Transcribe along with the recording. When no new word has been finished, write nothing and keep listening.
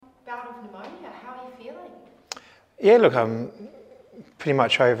bout of pneumonia. How are you feeling? Yeah, look, I'm pretty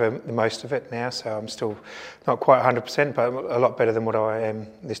much over most of it now, so I'm still not quite 100%, but a lot better than what I am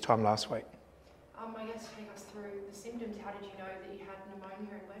this time last week. I guess take us through the symptoms. How did you know that you had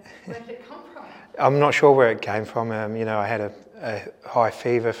pneumonia and where did it come from? I'm not sure where it came from. I had a high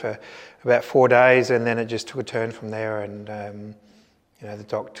fever for about 4 days, and then it just took a turn from there. And the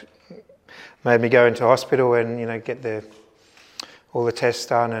doctor made me go into hospital and get all the tests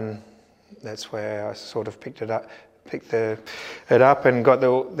done, and that's where I sort of picked it up and got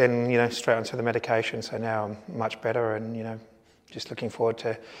straight onto the medication. So now I'm much better, and just looking forward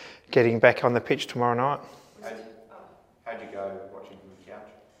to getting back on the pitch tomorrow night. How'd you go watching from the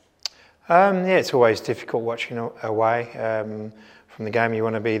couch? It's always difficult watching away from the game. You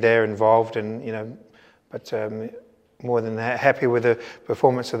want to be there involved, but more than happy with the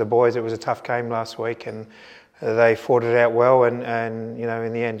performance of the boys. It was a tough game last week, and they fought it out well. And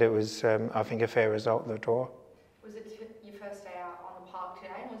in the end, it was I think a fair result, the draw. Was it your first day out on the park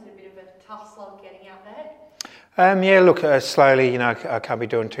today? Was it a bit of a tough slog getting out there? Slowly. I can't be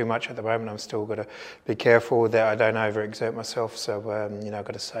doing too much at the moment. I'm still got to be careful that I don't overexert myself. So I've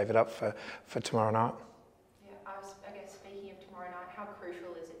got to save it up for tomorrow night. Yeah, I guess speaking of tomorrow night, how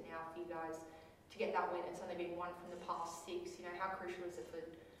crucial is it now for you guys to get that win? It's only been one from the past 6. How crucial is it for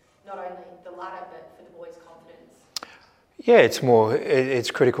not only the ladder but for the boys' confidence? Yeah,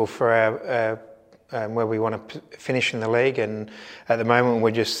 it's critical for our where we want to finish in the league, and at the moment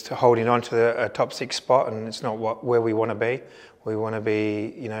we're just holding on to the top 6 spot, and it's not where we want to be. We want to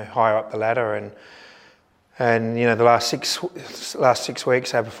be higher up the ladder, and the last six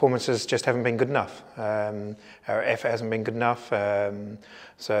weeks our performances just haven't been good enough. Our effort hasn't been good enough,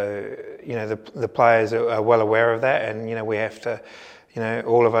 so the players are well aware of that, and we have to.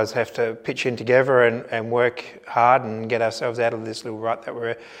 All of us have to pitch in together and work hard and get ourselves out of this little rut that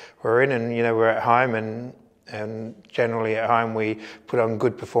we're in. And we're at home, and generally at home we put on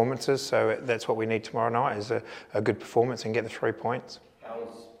good performances. So that's what we need tomorrow night, is a good performance and get the 3 points.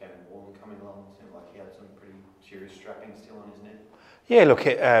 How's Ben coming along? It seemed like he had some pretty serious strapping still on his neck. Yeah, look,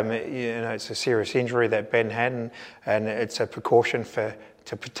 it's a serious injury that Ben had, and it's a precaution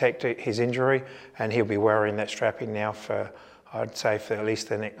to protect his injury, and he'll be wearing that strapping now I'd say for at least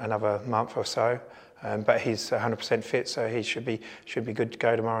another month or so, but he's 100% fit, so he should be good to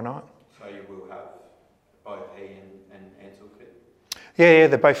go tomorrow night. So you will have both he and Ansel fit? Yeah,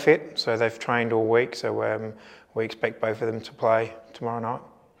 they're both fit, so they've trained all week, so we expect both of them to play tomorrow night.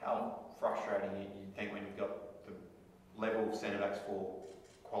 How frustrating you think when you've got the level of centre-backs for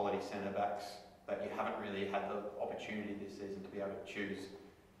quality centre-backs that you haven't really had the opportunity this season to be able to choose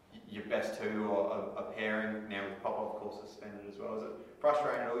your best two, or a pairing now with Popov, of course, suspended as well? Is it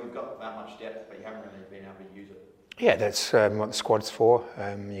frustrating at all? You've got that much depth, but you haven't really been able to use it. Yeah, that's what the squad's for.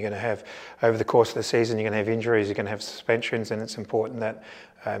 You're going to have, over the course of the season, you're going to have injuries, you're going to have suspensions, and it's important that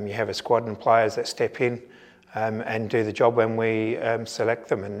you have a squad and players that step in and do the job when we select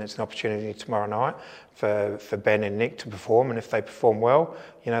them. And it's an opportunity tomorrow night for Ben and Nick to perform, and if they perform well,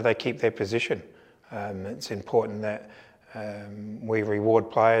 they keep their position. It's important that we reward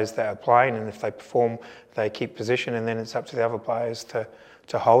players that are playing, and if they perform, they keep position, and then it's up to the other players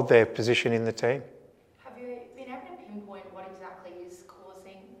to hold their position in the team. Have you been able to pinpoint what exactly is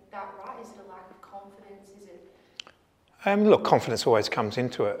causing that, right? Is it a lack of confidence? Is it? Look, confidence always comes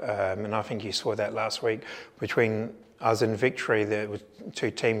into it, and I think you saw that last week between us and Victory. There were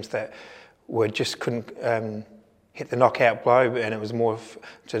 2 teams that just couldn't hit the knockout blow, and it was more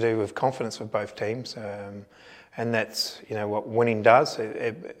to do with confidence of both teams. And that's what winning does.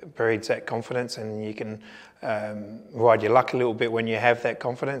 It breeds that confidence, and you can ride your luck a little bit when you have that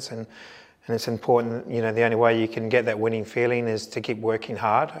confidence. And it's important. The only way you can get that winning feeling is to keep working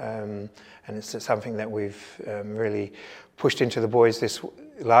hard. And it's something that we've really pushed into the boys this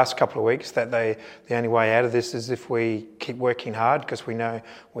last couple of weeks. That the only way out of this is if we keep working hard, because we know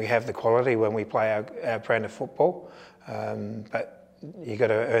we have the quality when we play our brand of football. But you got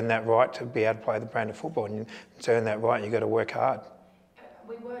to earn that right to be able to play the brand of football, and to earn that right, you got to work hard.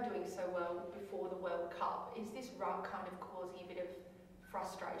 We were doing so well before the World Cup. Is this run kind of causing a bit of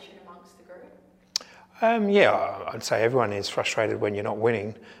frustration amongst the group? Yeah, I'd say everyone is frustrated when you're not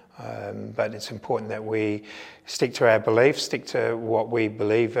winning, but it's important that we stick to our beliefs, stick to what we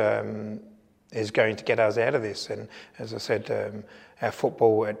believe is going to get us out of this. And as I said, our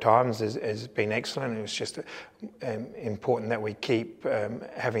football at times has been excellent. It was just important that we keep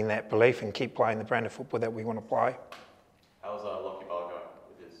having that belief and keep playing the brand of football that we want to play. How's Lockie Bargo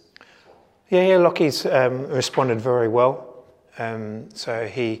with his squad? Yeah, Lockie's responded very well. So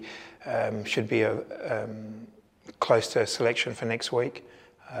he should be close to a selection for next week.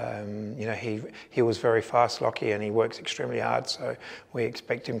 He was very fast, Lockie, and he works extremely hard, so we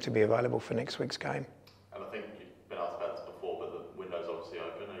expect him to be available for next week's game. And I think you've been asked about this before, but the window's obviously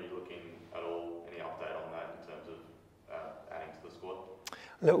open. Are you looking at all, any update on that in terms of adding to the squad?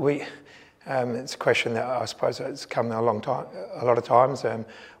 Look, it's a question that I suppose has come a lot of times.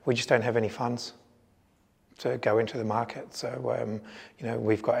 We just don't have any funds to go into the market, so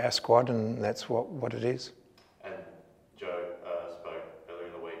we've got our squad, and that's what it is. And Joe spoke earlier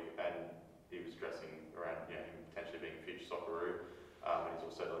in the week, and he was stressing around him potentially being a future Socceroo, and he's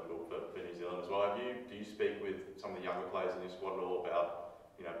also eligible for New Zealand as well. Do you speak with some of the younger players in your squad at all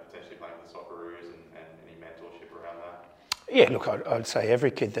about potentially playing for the Socceroos and any mentorship around that? Yeah, look, I'd say every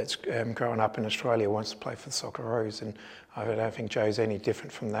kid that's growing up in Australia wants to play for the Socceroos, and I don't think Joe's any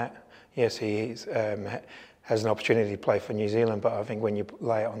different from that. Yes, he has an opportunity to play for New Zealand, but I think when you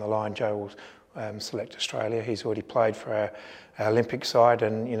lay it on the line, Joe will select Australia. He's already played for our Olympic side,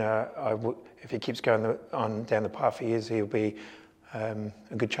 and if he keeps going on down the path he is, he'll be a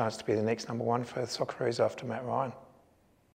good chance to be the next number one for the Socceroos after Matt Ryan.